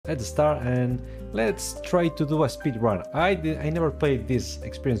let's start and let's try to do a speed run. I never played this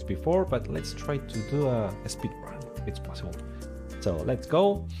experience before, but let's try to do a speed run if it's possible. So let's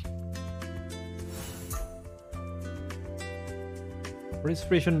go.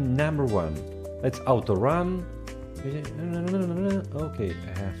 Registration number 1. Let's auto run. Okay,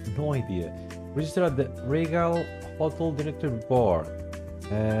 I have no idea. Register at the Regal Hotel Directory Board.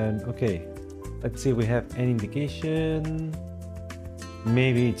 And okay, let's see if we have any indication.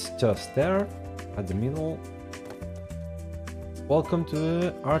 Maybe it's just there at the middle. Welcome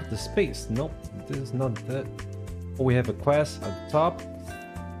to Art Space. Nope, this is not that. Oh, we have a quest at the top.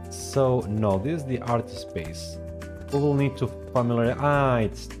 So no, this is the Art Space. We will need to familiarize. Ah,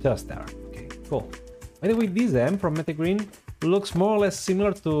 it's just there. Okay, cool. By the way, this M from MetaGreen looks more or less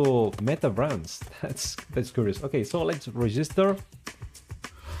similar to MetaBrands. That's curious. Okay, so let's register.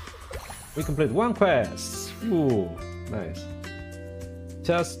 We complete 1 quest. Ooh, nice.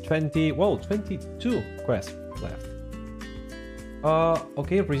 Just 20. Whoa, 22 quests left.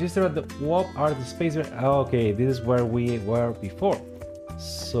 Okay, register at the WAP Art Space. Okay, this is where we were before.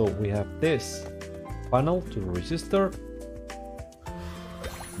 So we have this panel to register.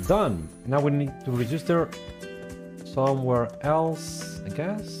 Done. Now we need to register somewhere else, I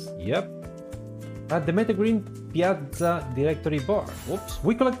guess. Yep. At the MetaGreen Piazza Directory Bar. Whoops.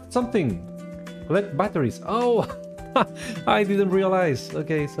 We collect something. Collect batteries. Oh, I didn't realize.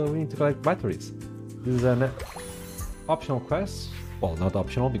 Okay, so we need to collect batteries. This is an optional quest. Well, not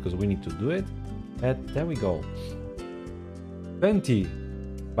optional because we need to do it. And there we go. 20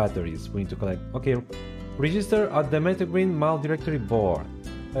 batteries we need to collect. Okay, register at the MetaGreen Mail Directory Board.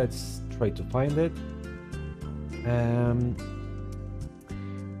 Let's try to find it.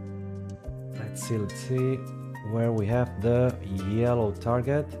 Let's see where we have the yellow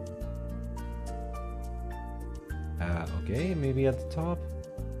target. Okay, maybe at the top.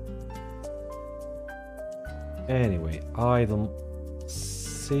 Anyway, I don't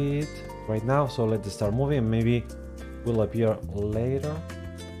see it right now, so let's start moving and maybe will appear later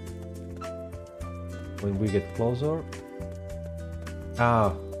when we get closer.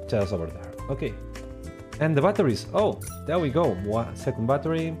 Ah, just over there. Okay. And the batteries. Oh, there we go. 1 second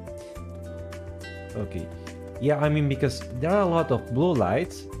battery. Okay. Yeah, I mean, because there are a lot of blue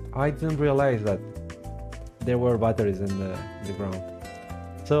lights, I didn't realize that there were batteries in the ground.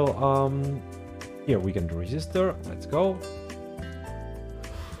 So, here we can register. Let's go.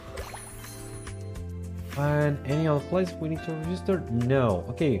 And any other place we need to register? No.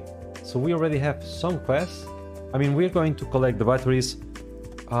 Okay. So we already have some quests. I mean, we're going to collect the batteries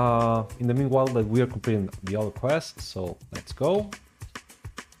in the meanwhile that we are completing the other quests. So let's go.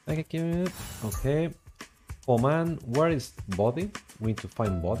 Okay. Oh man, where is Bodhi? We need to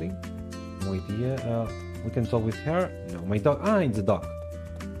find Bodhi. No idea. We can talk with her. No, my dog. Ah, it's a dog.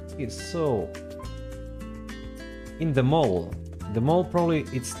 Okay, so in the mall. The mall probably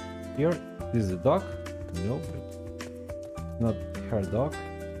it's here. This is the dog. No, not her dog.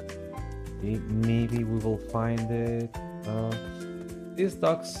 Okay, maybe we will find it. These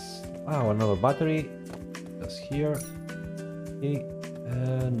dogs. Oh, another battery. Just here. Okay.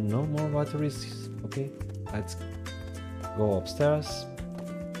 No more batteries. Okay, let's go upstairs.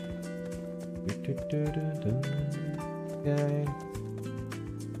 Okay.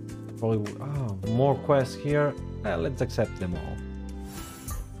 Probably. Oh, more quests here. Let's accept them all.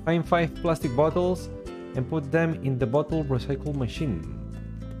 Find 5 plastic bottles and put them in the bottle recycle machine.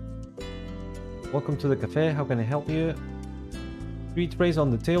 Welcome to the cafe. How can I help you? 3 trays on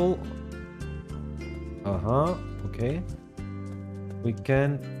the table. Okay. We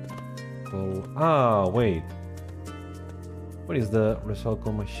can go. Ah, wait. What is the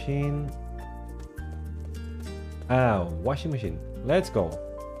recycle machine? Ah, washing machine. Let's go.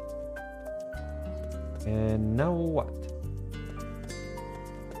 And now what?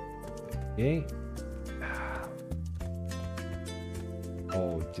 Okay.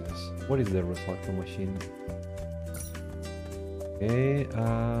 Oh, Jesus. What is the recycle machine? Okay.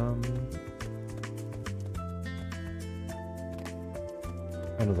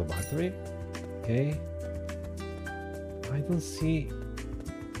 Another battery. Okay. I don't see.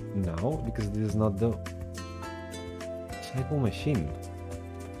 No, because this is not the recycle machine.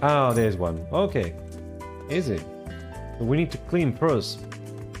 Ah, there's one. Okay. Easy. So we need to clean first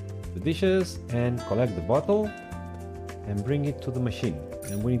the dishes and collect the bottle and bring it to the machine.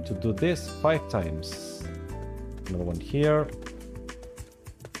 And we need to do this 5 times. Another one here.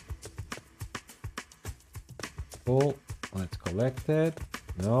 Cool. Let's collect it.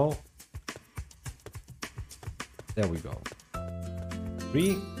 No. There we go.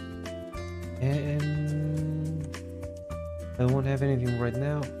 3. And I won't have anything right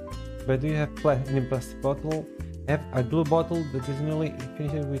now. But do you have any plastic bottle? I have a glue bottle that is nearly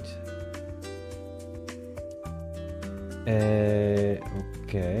finished with...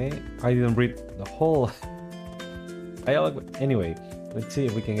 okay. I didn't read the whole dialogue. Anyway, let's see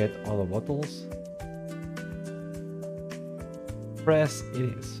if we can get all the bottles. Press it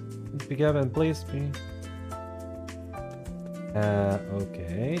is. Pick up and place me.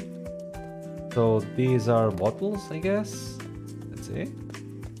 Okay. So these are bottles, I guess. Let's see.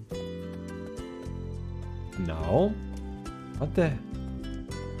 No. What the?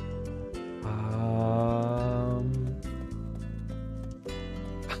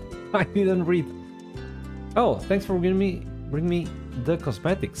 I didn't read. Oh, thanks for bring me the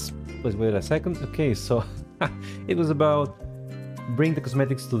cosmetics. Please wait a second. Okay, so it was about bring the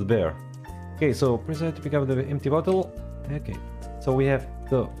cosmetics to the bear. Okay, so press to pick up the empty bottle. Okay, so we have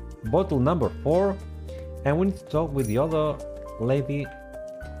the bottle number 4, and we need to talk with the other lady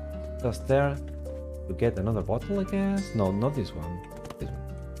just there to get another bottle, I guess. No, not this one. This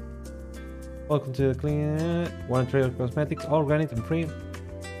one. Welcome to the clean one tray of cosmetics, organic and free.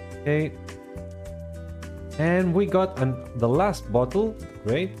 Okay, and we got the last bottle.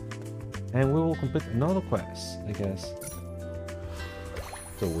 Great, and we will complete another quest, I guess.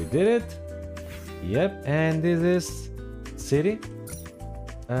 So we did it. Yep, and this is city.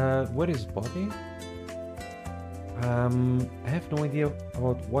 What is Bodhi? I have no idea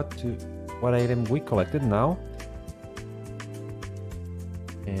about what item we collected now.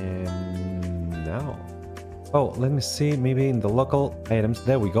 And now, oh, let me see. Maybe in the local items.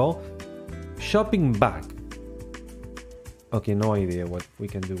 There we go. Shopping bag. Okay, no idea what we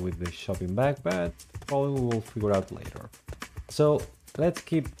can do with the shopping bag, but probably we will figure out later. So let's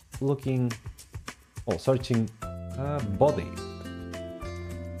keep looking. Oh, searching Bodhi.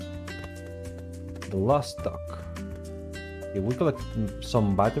 The lost stock. Okay, we collected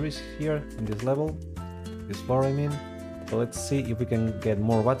some batteries here in this level, this floor I mean. So let's see if we can get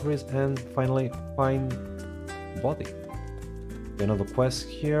more batteries and finally find Bodhi. Another quest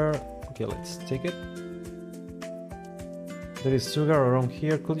here. Okay, let's take it. There is sugar around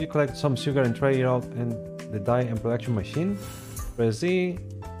here. Could you collect some sugar and try it out in the dye and production machine? Press Z,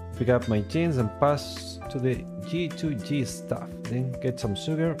 pick up my jeans and pass to the G2G stuff. Then get some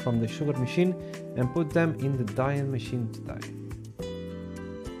sugar from the sugar machine and put them in the dyeing machine to dye.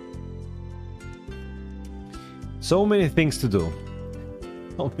 So many things to do.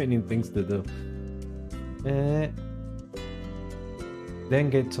 So many things to do. Then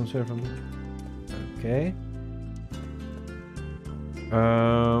get some sugar from there. Okay.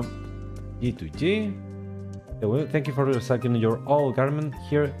 G2G. Thank you for recycling your old garment.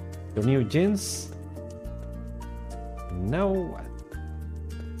 Here, your new jeans. Now what?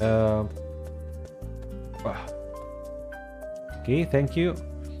 Okay, thank you.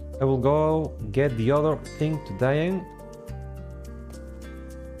 I will go get the other thing to dyeing.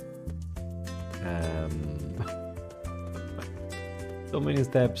 So many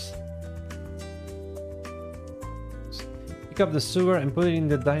steps. Pick up the sugar and put it in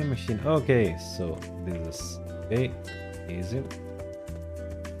the dye machine. Okay, so this is okay, easy.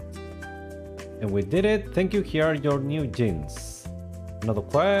 And we did it. Thank you. Here are your new jeans. Another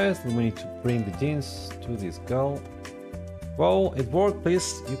quest. We need to bring the jeans to this girl. Well, it worked.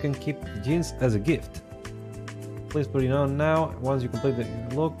 Please, you can keep the jeans as a gift. Please put it on now. Once you complete the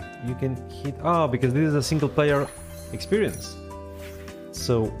look, you can hit. Oh, because this is a single player experience.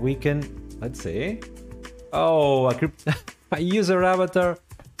 So we can, let's say, oh, a user avatar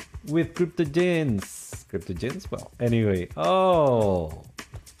with cryptogens. Cryptogens? Well, anyway. Oh,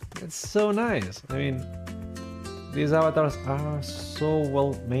 it's so nice. I mean, these avatars are so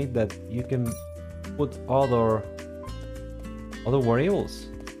well made that you can put other variables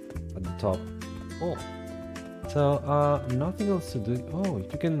at the top. Oh, so nothing else to do. Oh,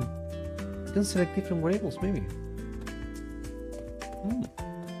 you can select different variables maybe.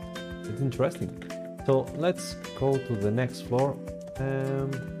 It's interesting. So let's go to the next floor.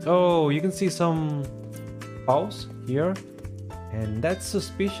 Oh, you can see some paws here, and that's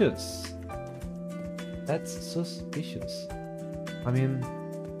suspicious. That's suspicious. I mean,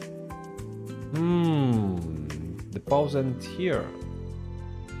 the paws end here.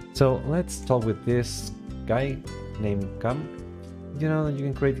 So let's talk with this guy named Cam. You know that you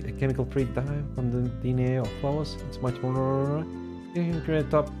can create a chemical-free dye from the DNA of flowers. It's much more. You can create a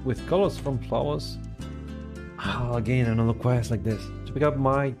top with colors from flowers. Again, another quest like this. To pick up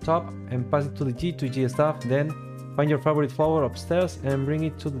my top and pass it to the G2G staff, then find your favorite flower upstairs and bring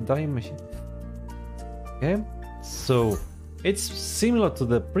it to the dyeing machine. Okay, so it's similar to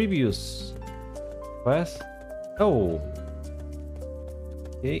the previous quest. Oh,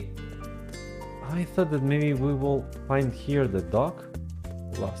 Okay. I thought that maybe we will find here the dock.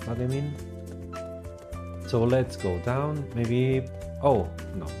 Last dog, I mean. So let's go down. Maybe. Oh,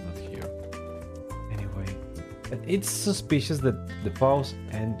 no, not here. Anyway. It's suspicious that the pause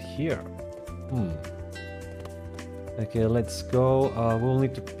end here. Okay, let's go. We'll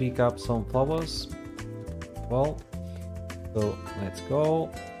need to pick up some flowers. Well, so let's go.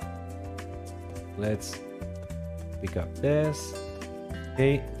 Let's pick up this.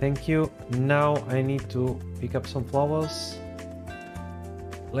 Okay, thank you. Now I need to pick up some flowers.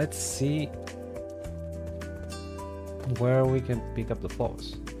 Let's see where we can pick up the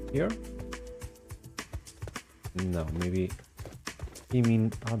flowers. Here? No, maybe you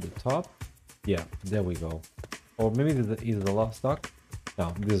mean on the top? Yeah, there we go. Or maybe is the last dock?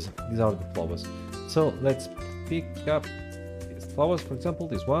 No, these are the flowers. So let's pick up these flowers, for example,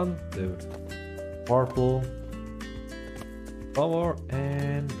 this one, the purple flower,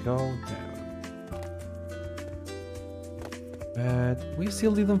 and go down. But we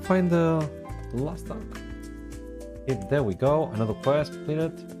still didn't find the last dock. Okay, there we go, another quest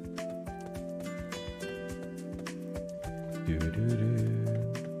completed.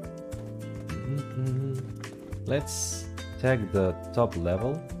 Let's take the top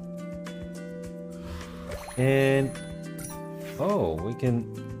level. And oh, we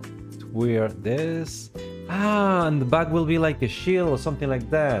can wear this. Ah, and the back will be like a shield or something like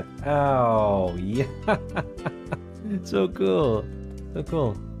that. Oh, yeah. So cool. So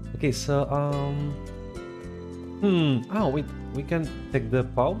cool. Okay, so oh, we can take the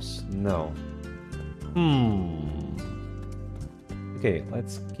pause? No. Okay,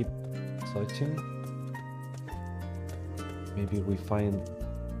 let's keep searching. Maybe we find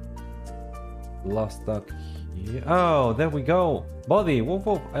lost duck here. Oh, there we go. Bodhi. Woof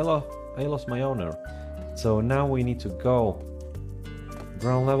woof. I lost my owner. So now we need to go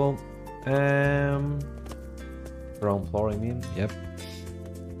ground level. Ground floor, I mean. Yep.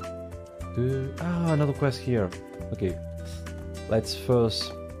 Another quest here. Okay. Let's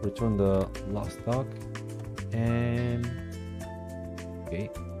first return the lost duck. And okay.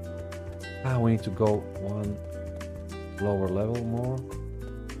 We need to go one lower level more.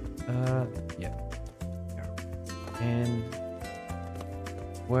 Yeah. And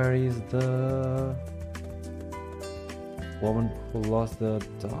where is the woman who lost the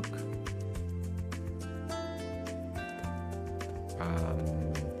dog?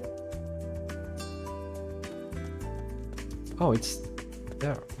 Oh, it's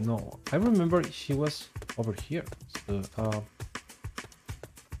there. No, I remember she was over here. So,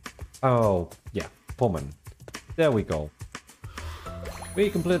 oh, yeah, woman. There we go. We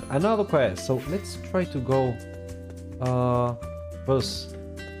complete another quest. So let's try to go first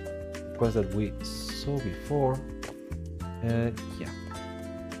quest that we saw before. Yeah,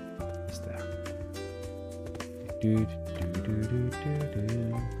 it's there.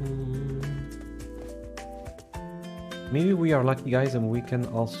 Maybe we are lucky, guys, and we can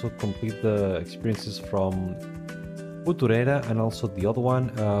also complete the experiences from Futurera and also the other one,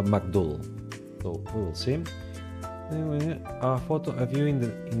 McDool. So we will see. A photo of you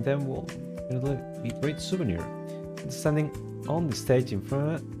in them will be a great souvenir. Standing on the stage in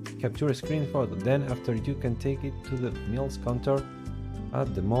front, capture a screen photo. Then after you can take it to the meals counter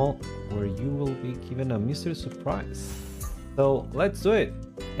at the mall, where you will be given a mystery surprise. So let's do it.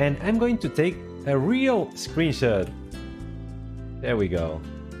 And I'm going to take a real screenshot. There we go.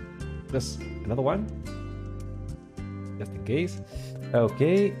 Just another one, just in case.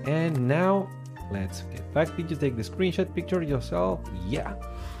 Okay, and now let's get back. Did you take the screenshot picture yourself? Yeah,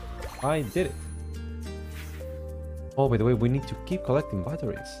 I did it. Oh, by the way, we need to keep collecting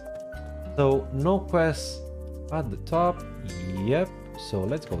batteries. So no quests at the top. Yep. So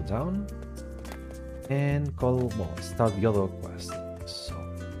let's go down and start the other quest. So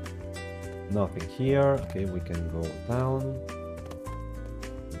nothing here. Okay, we can go down.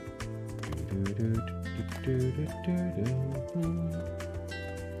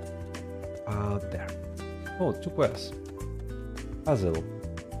 There. Oh, 2 quests. Puzzle.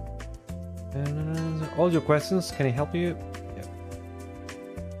 And all your questions, can I help you? Yeah.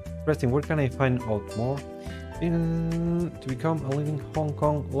 Interesting, where can I find out more? To become a living Hong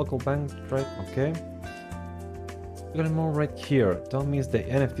Kong local bank, right? Okay. We got more right here. Don't miss the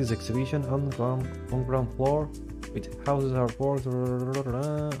NFTs exhibition on ground floor with houses are board.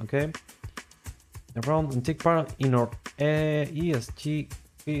 Okay. Around and take part in our ESG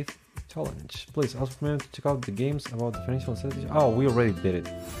 5th challenge. Please also remember to check out the games about the financial strategy. Oh, we already did it.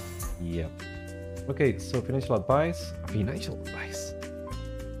 Yeah. Okay, so financial advice.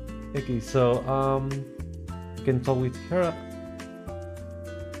 Okay, so you can talk with her.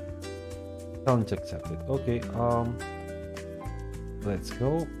 Challenge accepted. Okay, let's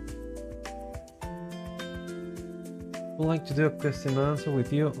go. Would like to do a question and answer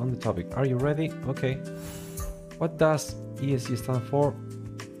with you on the topic. Are you ready? Okay. What does ESG stand for?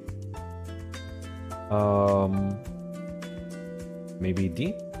 Maybe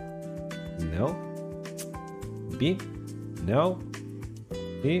D? No. B? No.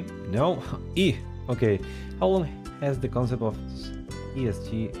 D? No. E. Okay. How long has the concept of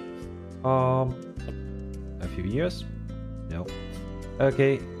ESG? A few years? No.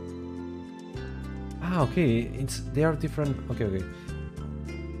 Okay. Ah, okay. They are different. Okay, okay.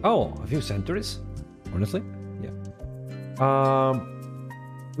 Oh, a few centuries? Honestly? Yeah.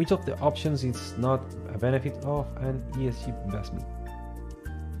 Which of the options is not a benefit of an ESG investment?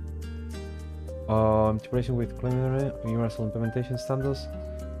 Integration with preliminary universal implementation standards,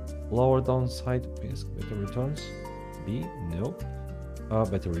 lower downside risk, better returns. B, no.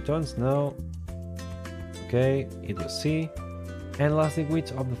 Better returns, no. Okay, it was C. And lastly,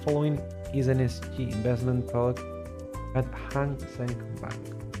 which of the following is an ESG investment product at Hang Seng Bank?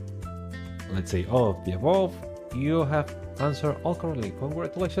 Let's say all of the above. You have answered all correctly.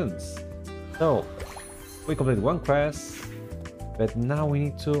 Congratulations. So we completed one quest, but now we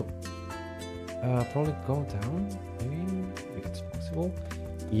need to probably go down, maybe, if it's possible.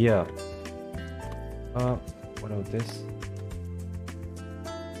 Yeah. What about this?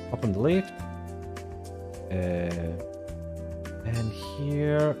 Open the lift. And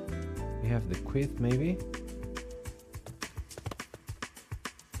here we have the quit, maybe.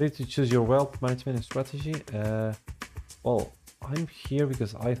 Ready to choose your wealth management strategy. Well, I'm here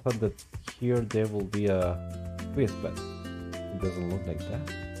because I thought that here there will be a quit, but it doesn't look like that.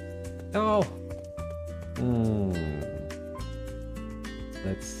 No.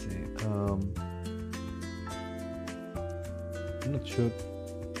 Let's see. I'm not sure.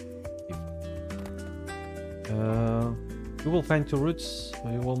 You will find two routes.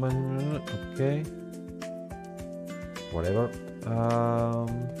 You will manage. Okay. Whatever.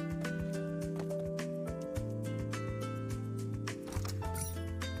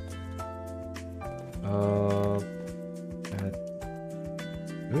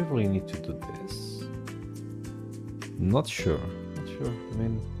 Do we really need to do this? Not sure. Not sure. I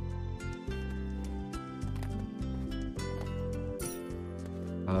mean.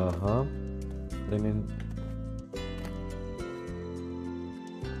 I mean.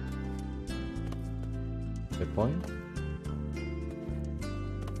 The point.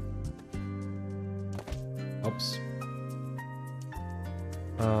 Oops.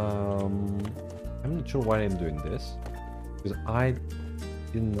 I'm not sure why I'm doing this because I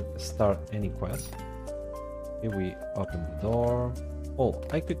didn't start any quest. Here we open the door. Oh,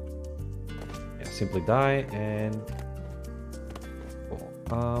 I could simply die and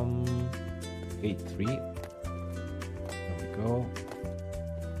gate 3. There we go.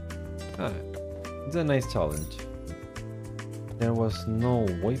 It's a nice challenge. There was no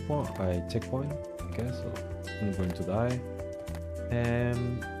waypoint, checkpoint, I guess, so I'm going to die.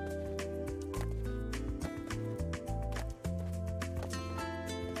 And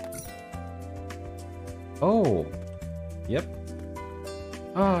oh, yep.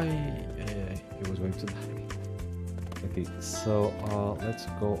 He was going to die. Okay, so let's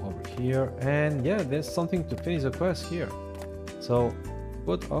go over here, and yeah, there's something to finish the quest here. So,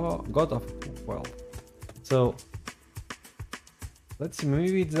 God of well. So let's see,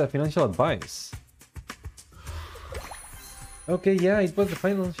 maybe it's a financial advice. Okay, yeah, it was the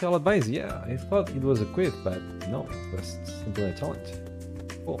financial advice. Yeah, I thought it was a quiz, but no, it was simply a challenge.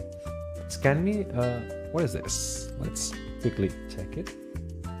 Cool. Scan me. What is this? Let's quickly check it.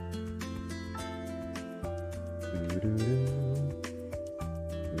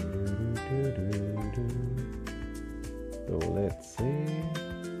 So let's see.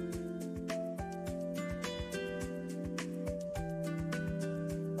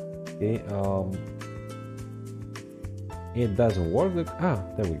 Okay, it doesn't work.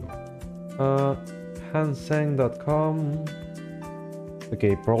 There we go. Hanseng.com.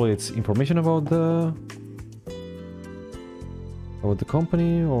 Okay, probably it's information about the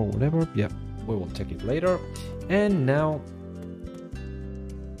company or whatever. Yeah, we will check it later. And now,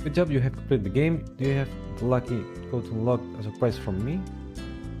 good job, you have completed the game. Do you have the lucky code to unlock a surprise from me?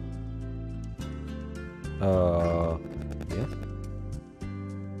 Yeah.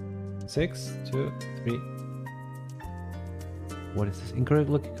 6, 2, 3. What is this? Incorrect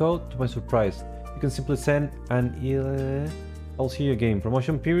lucky code? To my surprise, you can simply send an I'll see you again.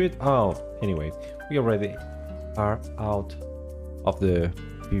 Promotion period? Oh, anyway, we already are out of the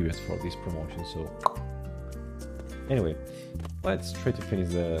period for this promotion, so anyway, let's try to finish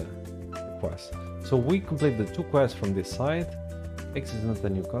the quests. So we complete the 2 quests from this side. X is not a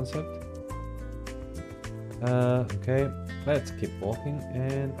new concept. Okay, let's keep walking.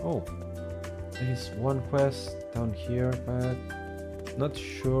 And oh, there is 1 quest down here, but not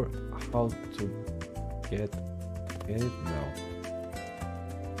sure how to get it now.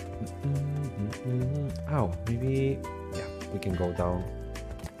 Oh, maybe yeah, we can go down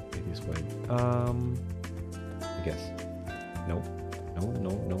this way. I guess. No.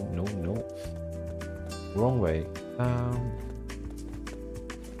 Wrong way.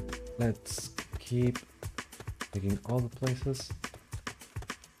 Let's keep taking all the places.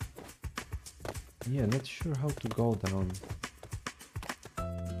 Yeah, not sure how to go down.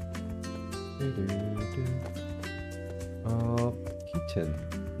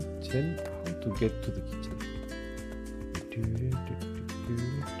 Kitchen. How to get to the kitchen?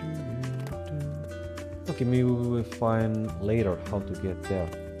 Okay, maybe we will find later how to get there.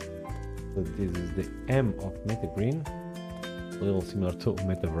 So this is the M of MetaGreen, a little similar to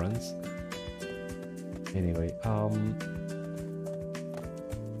MetaBrands. Anyway,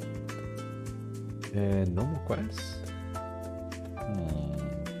 and no more quests.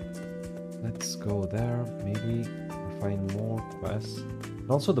 Let's go there. Maybe find more quests. And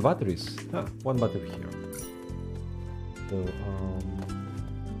also the batteries. 1 battery here. So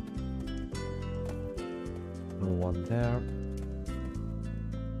no one there.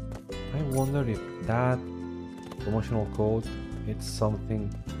 I wonder if that promotional code it's something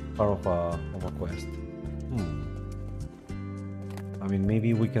part of a quest. I mean,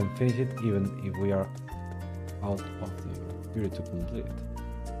 maybe we can finish it even if we are out of the period to complete it.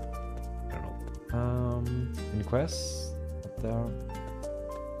 I don't know. Any quests up there?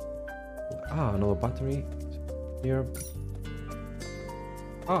 Another battery here.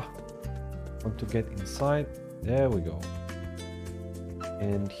 Want to get inside. There we go.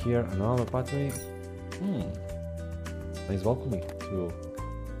 And here another battery. Nice balcony to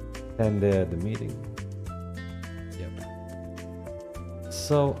attend the meeting. Yep.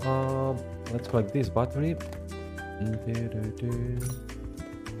 So let's collect this battery.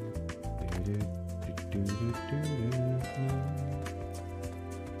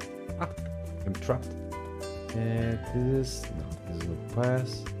 I'm trapped. And this is no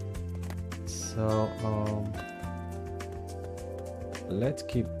quest. So let's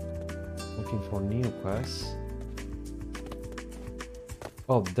keep looking for new quests.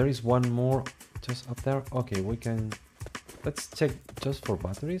 Oh, there is 1 more just up there. Okay, we can. Let's check just for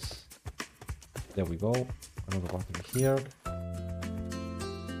batteries. There we go. Another battery here.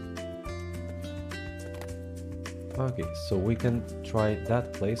 Okay, so we can try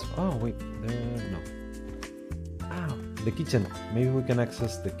that place. Oh wait, no. The kitchen. Maybe we can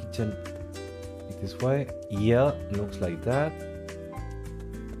access the kitchen this way. Yeah, looks like that.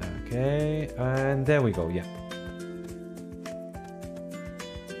 Okay, and there we go. Yeah.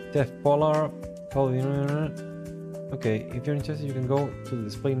 Chef Polar. Okay, if you're interested, you can go to the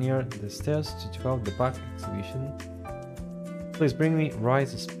display near the stairs to check out the back exhibition. Please bring me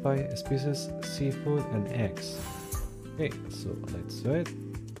rice, spices, seafood, and eggs. Okay, so let's do it.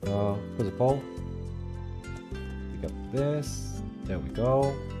 Put the poll. Pick up this. There we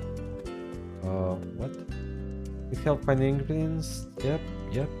go. What? It help find the ingredients. Yep.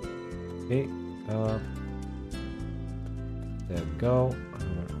 Okay. There we go.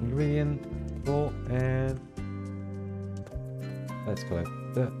 Another ingredient. Cool. And let's collect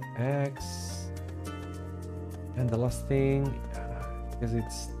the eggs. And the last thing, I guess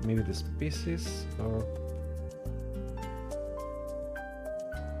it's maybe the species or.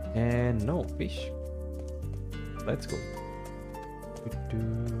 And no fish. Let's go.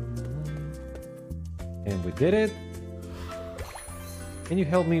 And we did it. Can you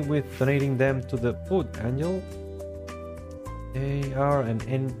help me with donating them to the Food Angel? They are an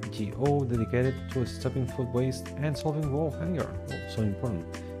NGO dedicated to stopping food waste and solving world hunger. Oh, so important.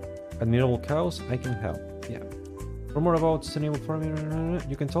 Admirable cause, I can help. Yeah. For more about sustainable farming,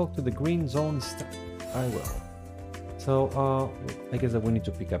 you can talk to the Green Zone staff. I will. So I guess that we need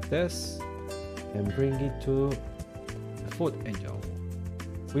to pick up this and bring it to the Food Angel.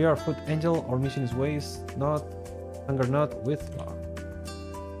 We are Food Angel. Our mission is waste not hunger, not with love.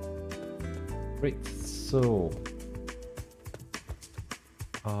 Great. So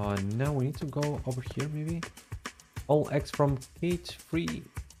now we need to go over here. Maybe all eggs from cage free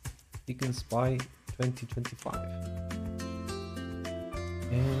chickens by 2025.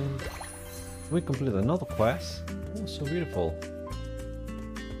 And we completed another quest. Oh, so beautiful.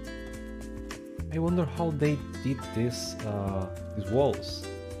 I wonder how they did this, these walls.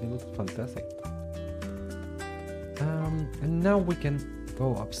 They look fantastic. And now we can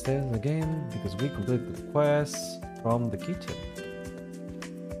go upstairs again because we completed the quest from the kitchen.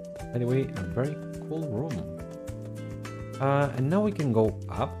 Anyway, a very cool room. And now we can go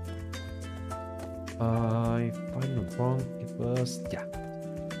up. If I'm not wrong, it was, yeah.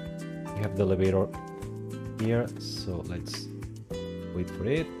 We have the elevator here, so let's wait for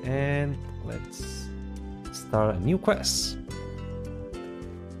it and let's start a new quest.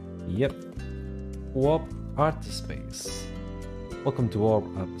 Yep. Warp Art Space. Welcome to Warp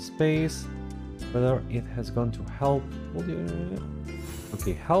Art Space. Whether it has gone to help.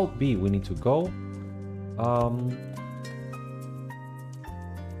 Okay, help B. We need to go.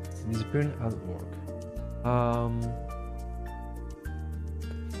 Disappearing at work.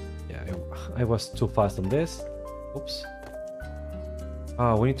 Yeah, I was too fast on this. Oops.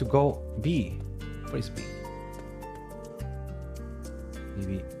 We need to go B. Where is B?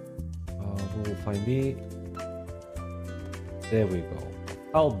 Maybe we will find B. There we go.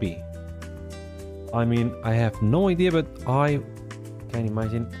 I'll B. I mean, I have no idea, but I can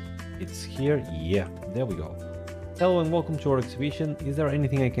imagine it's here. Yeah, there we go. Hello and welcome to our exhibition. Is there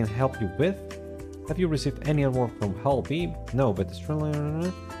anything I can help you with? Have you received any artwork from Hull B? No, but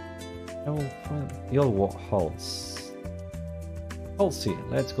Australia. I will find the old halls. Hull C.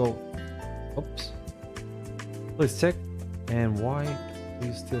 Let's go. Oops. Please check. And why do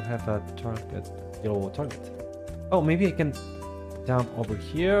you still have a target? Yellow target. Oh, maybe I can jump over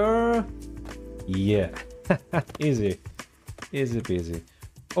here. Yeah. Easy. Easy peasy.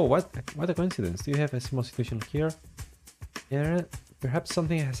 Oh, what a coincidence. Do you have a small situation here? Yeah, perhaps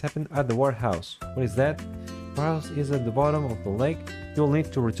something has happened at the warehouse. What is that? The warehouse is at the bottom of the lake. You'll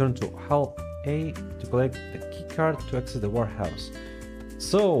need to return to Hull A to collect the key card to access the warehouse.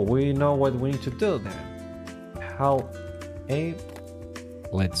 So, we know what we need to do then. Hull A.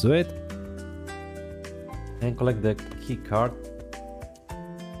 Let's do it. And collect the key card.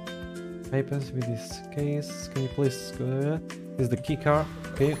 Papers with this case. Can you please go? This is the key card.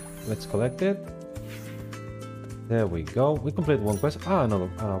 Okay, let's collect it. There we go. We completed one quest. Another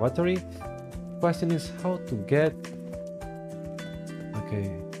battery. Question is how to get.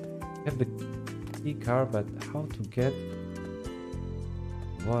 Okay, have the key card, but how to get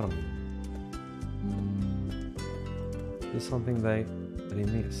bottom? There's something that I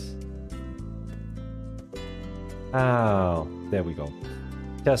miss. Oh, there we go.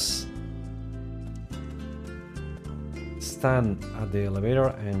 Just stand at the elevator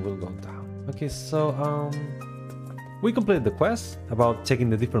and we'll go down. Okay, so we completed the quest about checking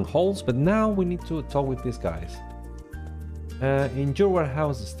the different holes, but now we need to talk with these guys. In your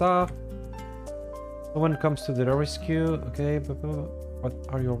warehouse staff, someone comes to the rescue. Okay, but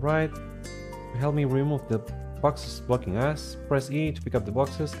are you alright? Help me remove the boxes blocking us. Press E to pick up the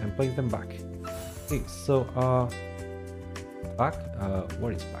boxes and place them back. Okay, so back.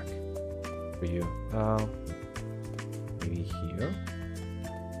 Where is back for you? Maybe here.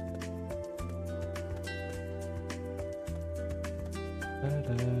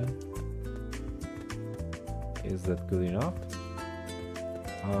 Is that good enough?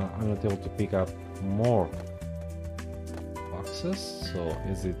 I'm not able to pick up more boxes, so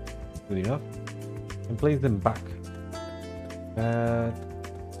is it good enough? And place them back. But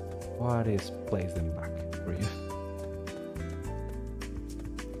what is place them back for you?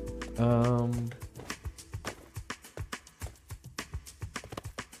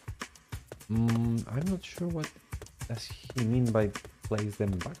 I'm not sure what does he mean by place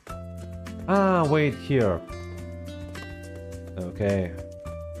them back. Ah, wait, here. Okay.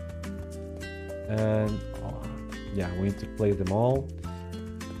 And yeah, we need to place them all.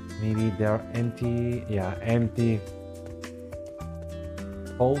 Maybe they are empty. Yeah, empty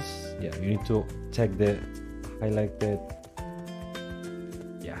holes. Yeah, you need to check the highlighted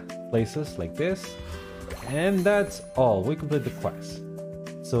places like this. And that's all. We complete the quest.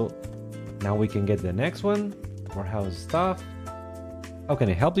 So now we can get the next one. Warehouse stuff. How can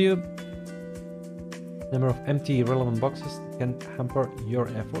I help you? Number of empty irrelevant boxes can hamper your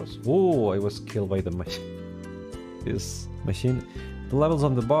efforts. Whoa, I was killed by the machine. This machine. The levels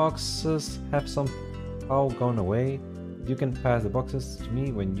on the boxes have somehow gone away. You can pass the boxes to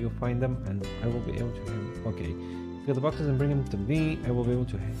me when you find them and I will be able to... Okay. Get the boxes and bring them to me. I will be able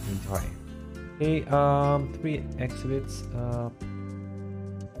to try. Okay, 3 exhibits.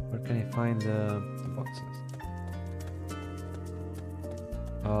 Where can I find the boxes?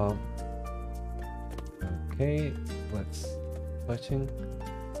 Okay, let's searching.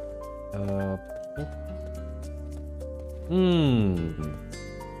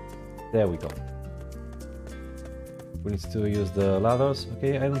 There we go. We need to use the ladders.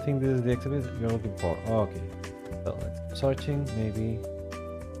 Okay, I don't think this is the exhibit you're looking for. Okay, so let's keep searching. Maybe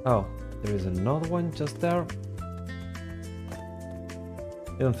Oh, there is another one just there.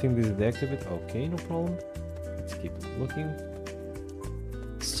 I don't think this is the exhibit. Okay, no problem. Let's keep looking.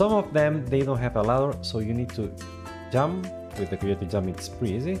 Some of them, they don't have a ladder, so you need to jump. With the creative jump, it's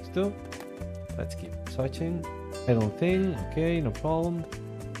pretty easy to do. Let's keep searching. I don't think. Okay, no problem.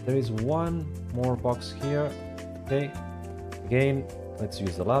 There is one more box here. Okay. Again, let's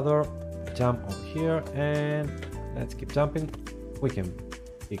use the ladder. Jump over here and let's keep jumping. We can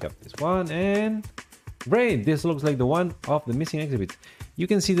pick up this one and great. This looks like the one of the missing exhibit. You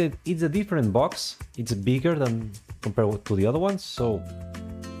can see that it's a different box. It's bigger than compared to the other ones, so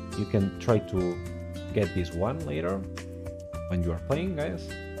you can try to get this one later when you are playing, guys.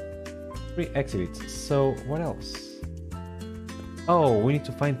 3 exhibits. So what else? Oh, we need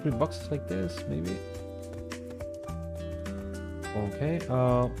to find 3 boxes like this, maybe. Okay,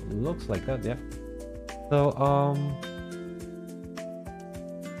 looks like that, yeah. So,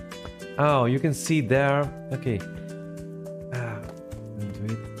 oh, you can see there. Okay. Do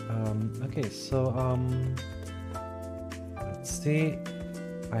it. Okay, so, let's see.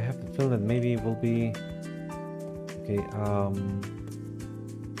 I have the feeling that maybe it will be. Okay.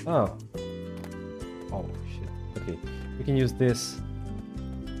 Oh. Oh shit. Okay, we can use this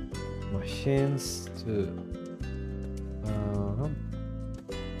machines to.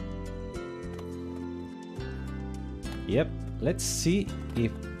 Yep, let's see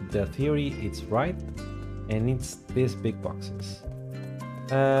if the theory is right and it's these big boxes.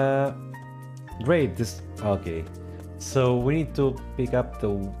 Great, this okay. So we need to pick up the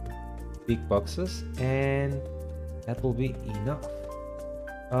big boxes and that will be enough.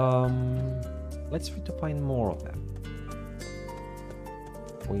 Let's try to find more of them.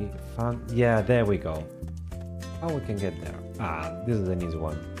 We found, yeah, there we go. How we can get there? Ah, this is an easy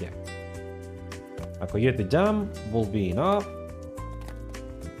one, yeah. A coyote jump will be enough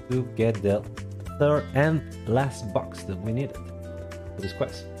to get the third and last box that we needed for this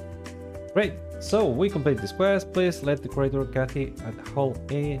quest. Great, so we complete this quest. Please let the curator Kathy at Hall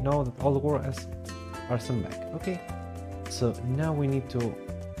A know that all the workers are sent back. Okay, so now we need to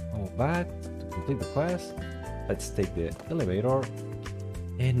go back to complete the quest. Let's take the elevator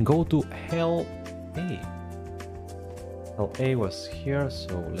and go to Hell A. Hell A was here,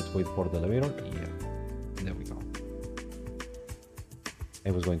 so let's wait for the elevator. Yeah. There we go.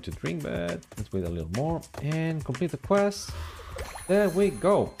 I was going to drink, but let's wait a little more and complete the quest. There we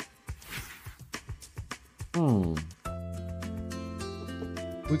go.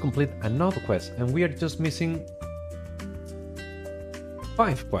 We complete another quest and we are just missing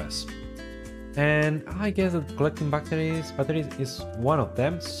 5 quests. And I guess that collecting batteries is one of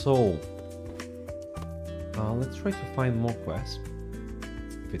them. So let's try to find more quests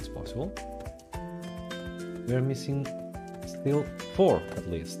if it's possible. We are missing still 4 at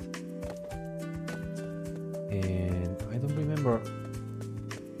least. And I don't remember.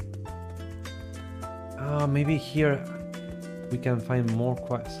 Maybe here we can find more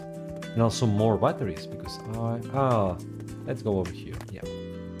quests. And also more batteries because let's go over here. Yeah.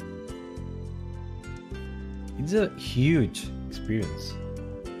 It's a huge experience.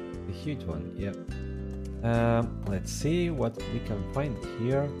 A huge one, yeah. Let's see what we can find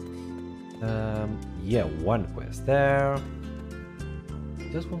here. Yeah, 1 quest there.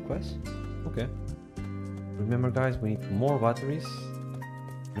 Just 1 quest? Okay. Remember guys, we need more batteries.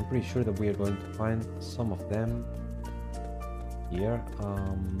 I'm pretty sure that we are going to find some of them here.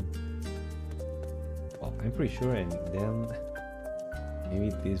 Well, I'm pretty sure, and then maybe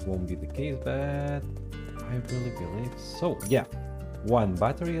this won't be the case, but I really believe so. Yeah, 1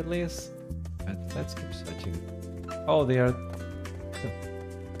 battery at least. But let's keep searching. Oh, they are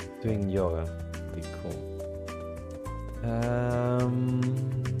doing yoga. Pretty cool.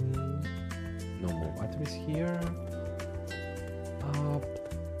 No more batteries here.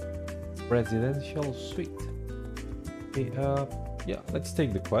 Presidential suite. Okay, yeah, let's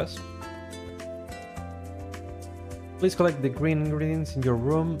take the quest. Please collect the green ingredients in your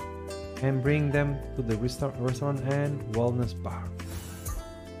room and bring them to the restaurant and wellness bar.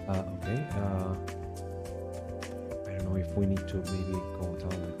 Okay, I don't know if we need to maybe go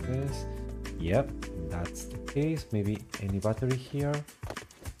down like this. Yep, that's the case. Maybe any battery here.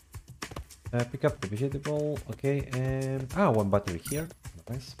 Pick up the vegetable. Okay, and 1 battery here.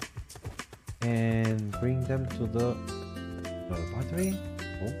 Nice. And bring them to the another battery.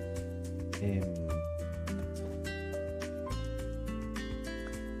 Oh.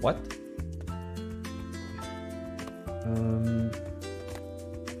 What?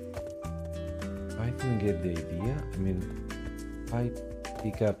 I didn't get the idea. I mean, I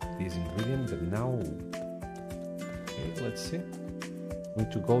pick up this ingredient, but now, okay, let's see. We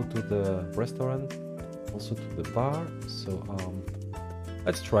need to go to the restaurant, also to the bar. So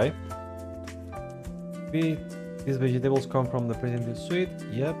let's try. These vegetables come from the presidential suite.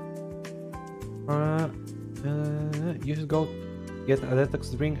 Yep. You should go get a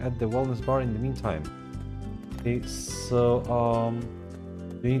detox drink at the wellness bar in the meantime. Okay, so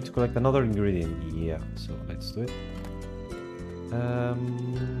we need to collect another ingredient. Yeah, so let's do it.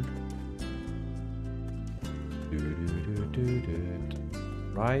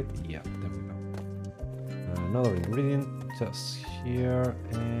 Right, yeah, there we go. Another ingredient just here,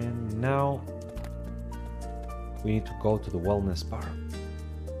 and now we need to go to the wellness bar.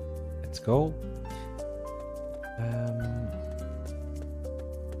 Let's go.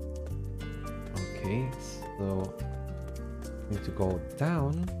 Okay, so we need to go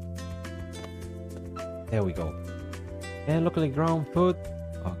down. There we go. And locally ground food.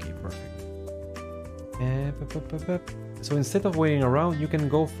 Okay, perfect. So instead of waiting around, you can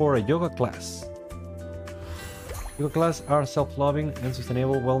go for a yoga class. Yoga classes are self-loving and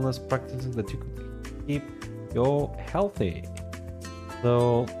sustainable wellness practices that you could keep you healthy.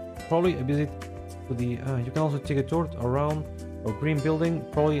 So probably a visit to the you can also take a tour around our green building,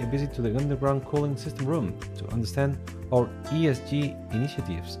 probably a visit to the underground cooling system room to understand our ESG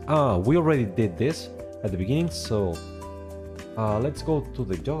initiatives. We already did this at the beginning, so let's go to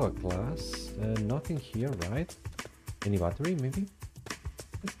the yoga class. Nothing here, right? Any battery maybe?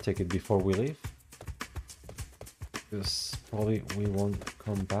 Let's check it before we leave, because probably we won't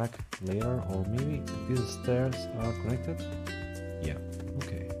come back later, or maybe these stairs are connected. Yeah,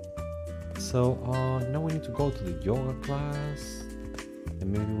 okay. So now we need to go to the yoga class,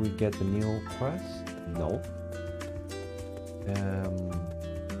 and maybe we get the new quest. No.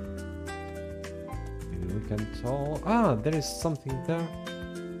 Maybe we can tell. There is something there.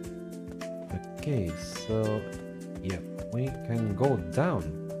 Okay, so yeah, we can go down.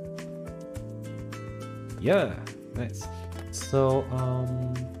 Yeah, nice. So I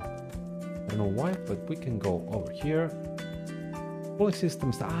don't know why, but we can go over here. Cooling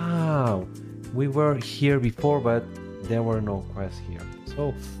systems. We were here before, but there were no quests here.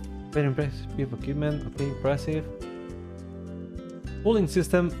 So very impressive equipment. Okay, impressive. Cooling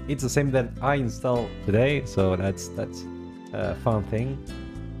system. It's the same that I installed today, so that's a fun thing.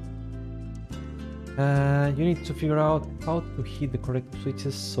 You need to figure out how to hit the correct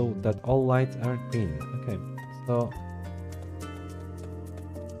switches so that all lights are green. Okay, so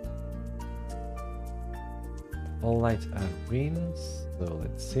all lights are green. So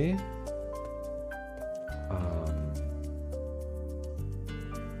let's see.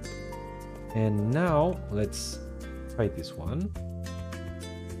 And now let's try this one.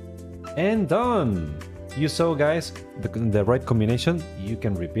 And done! You saw, guys, the right combination. You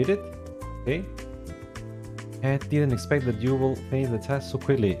can repeat it. Okay. I didn't expect that you will finish the task so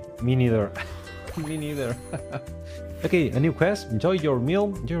quickly. Me neither. Me neither. Okay, a new quest. Enjoy your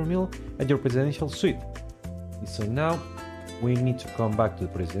meal at your presidential suite. So now we need to come back to the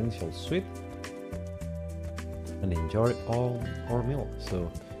presidential suite and enjoy all our meal.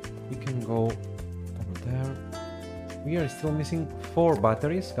 So we can go over there. We are still missing 4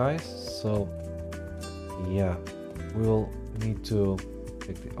 batteries, guys. So yeah, we will need to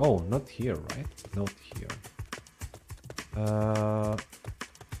take the... Oh, not here, right? Not here. Where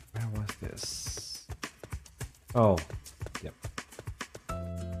was this? Oh, yep.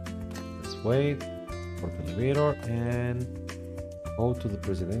 Let's wait for the elevator and go to the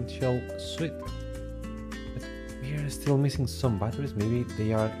presidential suite. But we are still missing some batteries. Maybe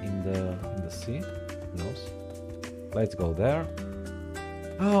they are in the sea. Who knows? Let's go there.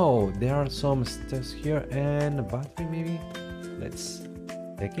 Oh, there are some stairs here and a battery maybe. Let's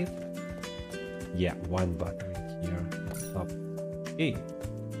take it. Yeah, 1 battery here. Up. Okay,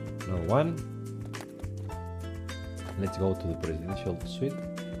 another one. Let's go to the presidential suite.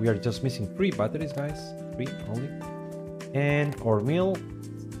 We are just missing 3 batteries, guys. 3 only. And our meal.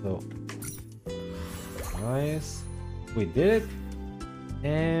 So nice. We did it.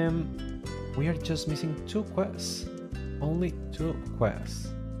 And we are just missing 2 quests. Only 2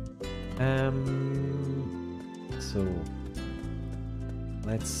 quests. So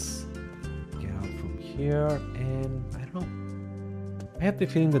let's get out from here, and I don't know. I have the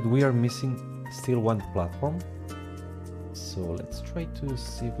feeling that we are missing still 1 platform. So let's try to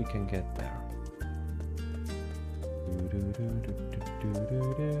see if we can get there.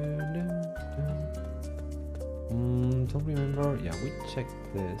 Don't remember. Yeah, we checked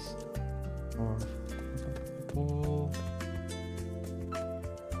this.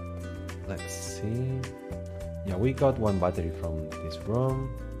 Let's see. Yeah, we got 1 battery from this room.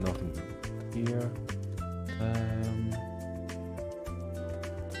 Nothing from here.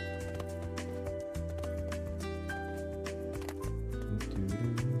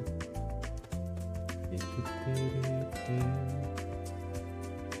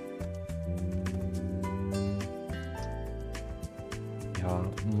 Yeah,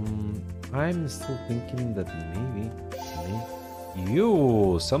 I'm still thinking that maybe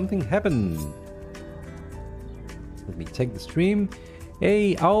you something happened. Let me check the stream.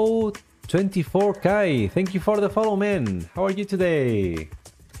 Hey, 24K, thank you for the follow, man. How are you today?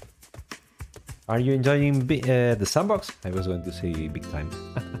 Are you enjoying the Sandbox? I was going to say big time.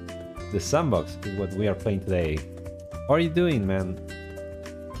 The Sandbox is what we are playing today. How are you doing, man?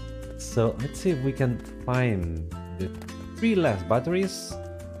 So let's see if we can find the 3 last batteries,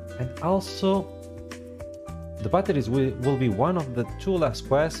 and also the batteries will be one of the 2 last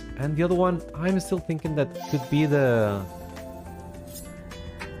quests, and the other one I'm still thinking that could be the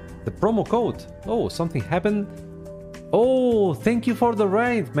promo code. Oh, something happened. Oh, thank you for the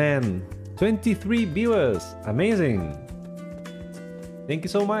raid, man. 23 viewers, amazing. Thank you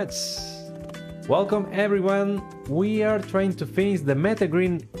so much. Welcome everyone. We are trying to finish the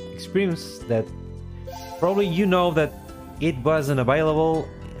MetaGreen experience that probably you know that it wasn't available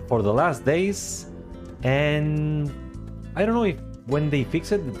for the last days, and I don't know if when they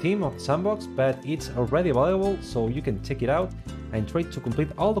fixed the theme of Sandbox, but it's already available, so you can check it out and try to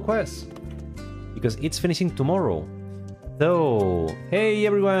complete all the quests because it's finishing tomorrow. So hey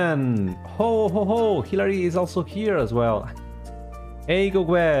everyone, ho ho ho, Hillary is also here as well. Hey go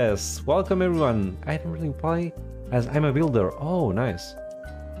West, welcome everyone. I don't really play as I'm a builder. Oh nice,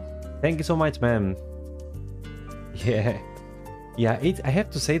 thank you so much, man. Yeah, I have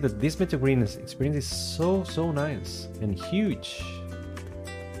to say that this MetaGreen experience is so nice and huge.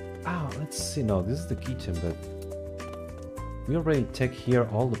 Ah, let's see. No, this is the kitchen, but we already checked here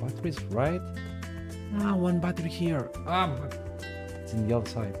all the batteries, right? Ah, 1 battery here. Ah, it's in the other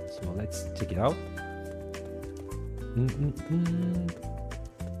side. So let's check it out.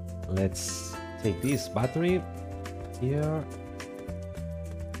 Let's take this battery here.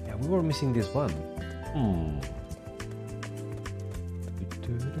 Yeah, we were missing this one.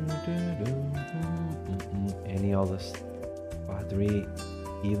 Any other battery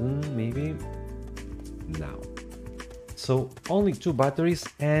hidden, maybe? No. So only 2 batteries,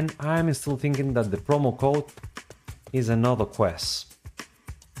 and I'm still thinking that the promo code is another quest.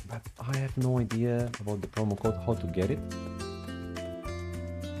 But I have no idea about the promo code, how to get it.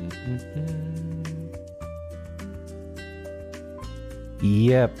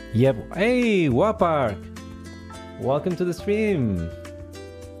 Yep. Hey, Wapark! Welcome to the stream!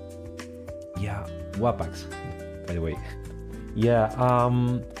 Yeah, Wapax, by the way. Yeah,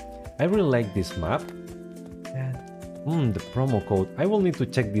 I really like this map. And the promo code. I will need to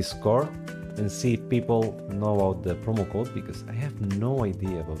check this score and see if people know about the promo code, because I have no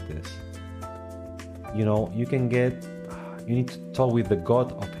idea about this. You know, you can get, you need to talk with the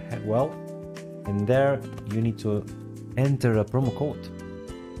god of wealth, and there you need to enter a promo code.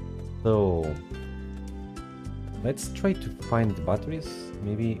 So let's try to find the batteries.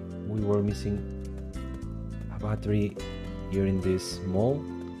 Maybe we were missing a battery here in this mall.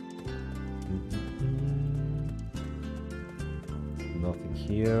 Nothing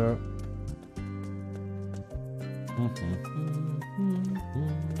here.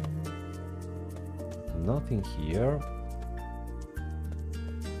 Nothing here.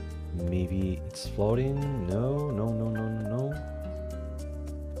 Maybe it's floating. No.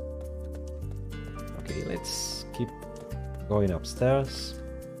 Okay, let's keep going upstairs.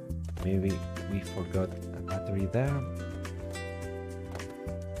 Maybe we forgot a battery there.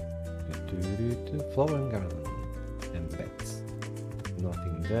 Flower and garden and pets.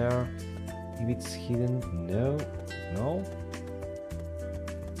 Nothing there. If it's hidden, no.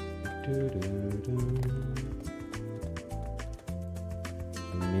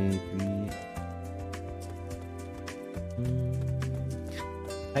 Maybe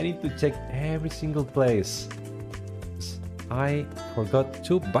I need to check every single place. I forgot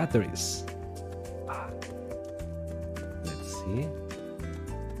 2 batteries. Let's see.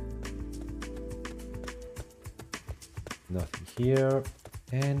 Nothing here.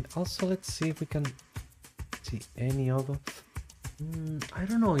 And also let's see if we can see any other. I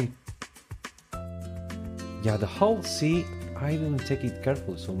don't know if... Yeah, the whole sea, I didn't check it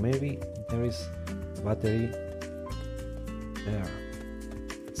carefully, so maybe there is a battery there.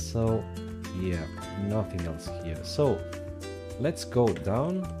 So yeah, nothing else here. So let's go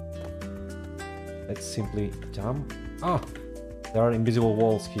down. Let's simply jump. Ah, there are invisible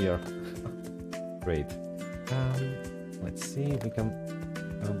walls here. Great. Let's see if we can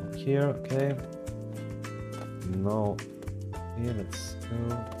come here. Okay. No. Here, let's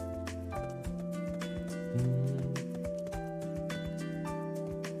go.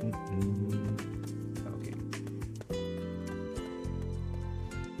 Okay.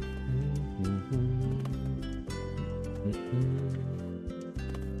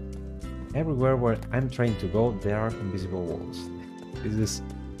 everywhere where I'm trying to go, there are invisible walls. This is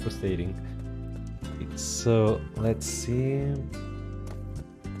frustrating. So let's see.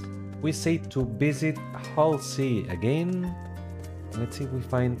 We say to visit Hull Sea again. Let's see if we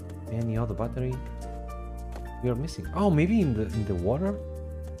find any other battery. We are missing. Oh, maybe in the water.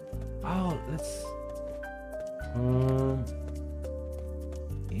 Oh, let's.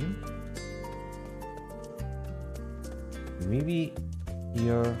 Okay. Maybe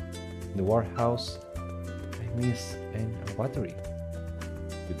here in the warehouse I miss a battery.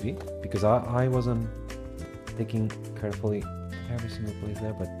 Could be because I wasn't taking carefully every single place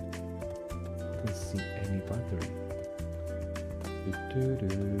there, but I didn't see any battery.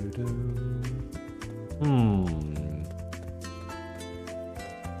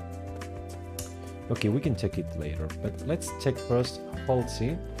 Okay, we can check it later, but let's check first Hull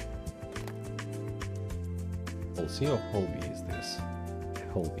Sea. Hull Sea or Hull B is this?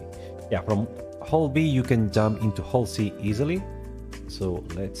 Hull B. Yeah, from Hull B you can jump into Hull Sea easily. So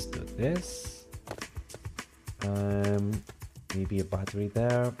let's do this. Maybe a battery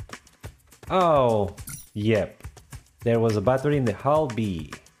there. Oh, yep. There was a battery in the Hull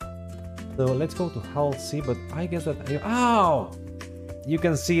B. So let's go to Hull C, but I guess that... Oh! You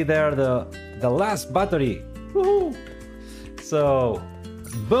can see there the last battery. Woohoo! So,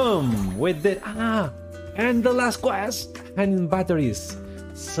 boom! We did... And the last quest! And batteries.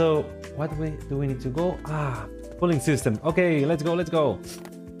 So, what way do we need to go? Pulling system. Okay, let's go, let's go.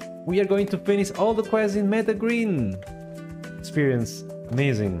 We are going to finish all the quests in MetaGreen. Experience.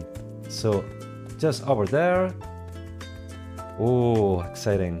 Amazing. So, just over there. Oh,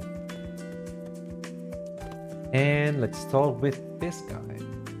 exciting. And let's talk with this guy.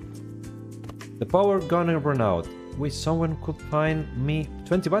 The power gonna run out. Wish someone could find me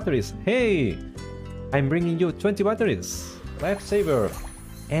 20 batteries. Hey! I'm bringing you 20 batteries. Lifesaver.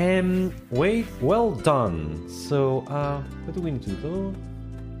 And wait, well done. So, what do we need to do?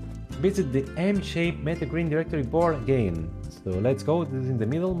 Visit the M-shaped MetaGreen directory board again. So let's go. This is in the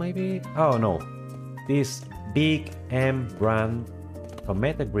middle, maybe? Oh no. This big M brand from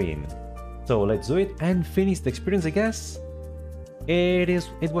MetaGreen. So let's do it and finish the experience, I guess.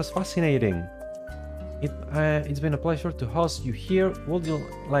 It was fascinating. It's been a pleasure to host you here. Would you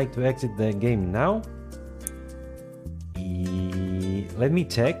like to exit the game now? Let me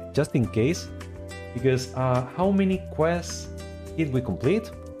check just in case, because how many quests did we complete?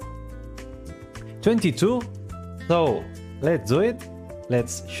 22. So let's do it.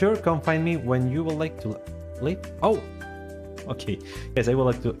 Let's sure come find me when you would like to leave. Oh, okay. Yes, I would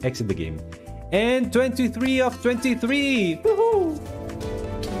like to exit the game. And 23 of 23. Woohoo!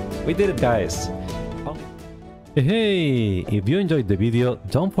 We did it, guys. Hey, if you enjoyed the video,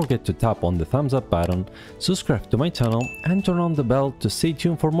 don't forget to tap on the thumbs up button, subscribe to my channel and turn on the bell to stay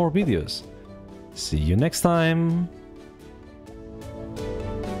tuned for more videos. See you next time!